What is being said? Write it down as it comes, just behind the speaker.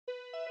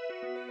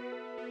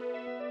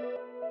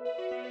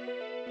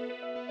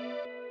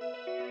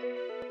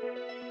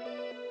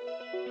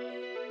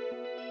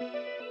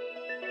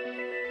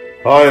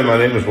Hi, my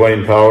name is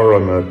Wayne Power.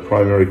 I'm a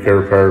primary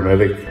care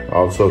paramedic,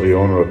 also the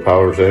owner of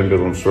Power's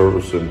Ambulance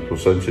Service in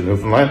Placentia,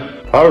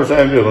 Newfoundland. Power's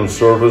Ambulance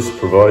Service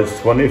provides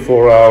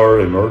 24-hour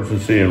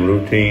emergency and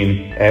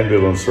routine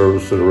ambulance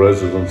service to the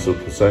residents of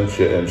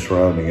Placentia and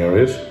surrounding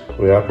areas.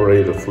 We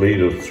operate a fleet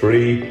of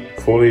 3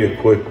 fully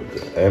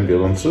equipped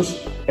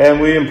ambulances, and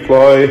we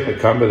employ a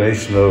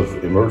combination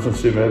of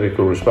emergency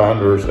medical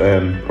responders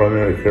and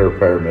primary care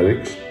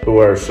paramedics who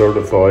are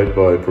certified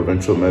by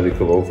provincial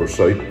medical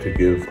oversight to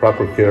give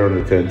proper care and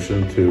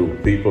attention to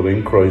people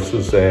in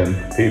crisis and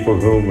people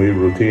whom we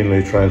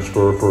routinely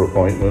transfer for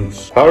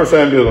appointments. Power's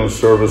Ambulance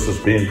Service has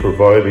been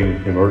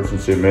providing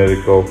emergency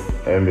medical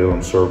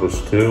ambulance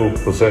service to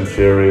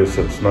Placentia area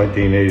since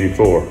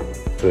 1984.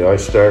 I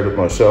started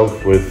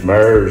myself with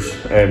Mars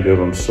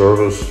Ambulance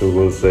Service, who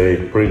was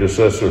a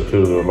predecessor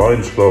to the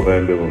Lions Club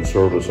Ambulance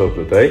Service of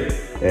the day,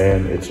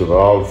 and it's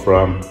evolved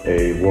from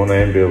a one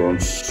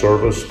ambulance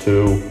service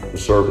to the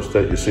service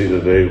that you see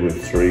today with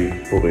 3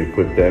 fully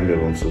equipped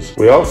ambulances.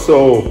 We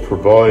also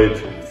provide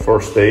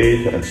first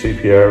aid and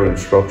CPR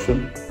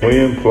instruction.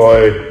 We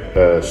employ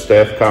a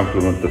staff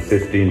complement of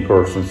 15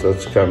 persons.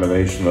 That's a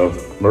combination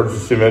of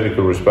emergency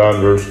medical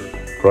responders,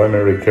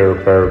 primary care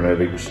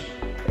paramedics,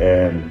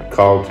 and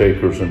call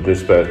takers and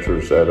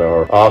dispatchers at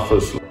our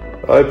office.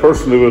 I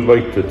personally would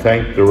like to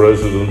thank the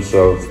residents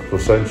of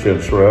Placentia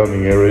and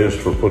surrounding areas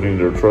for putting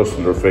their trust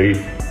and their faith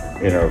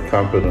in our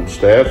competent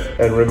staff,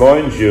 and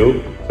remind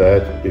you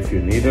that if you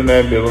need an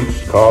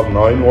ambulance, call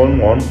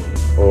 911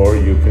 or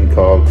you can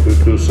call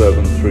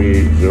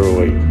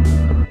 227-3808.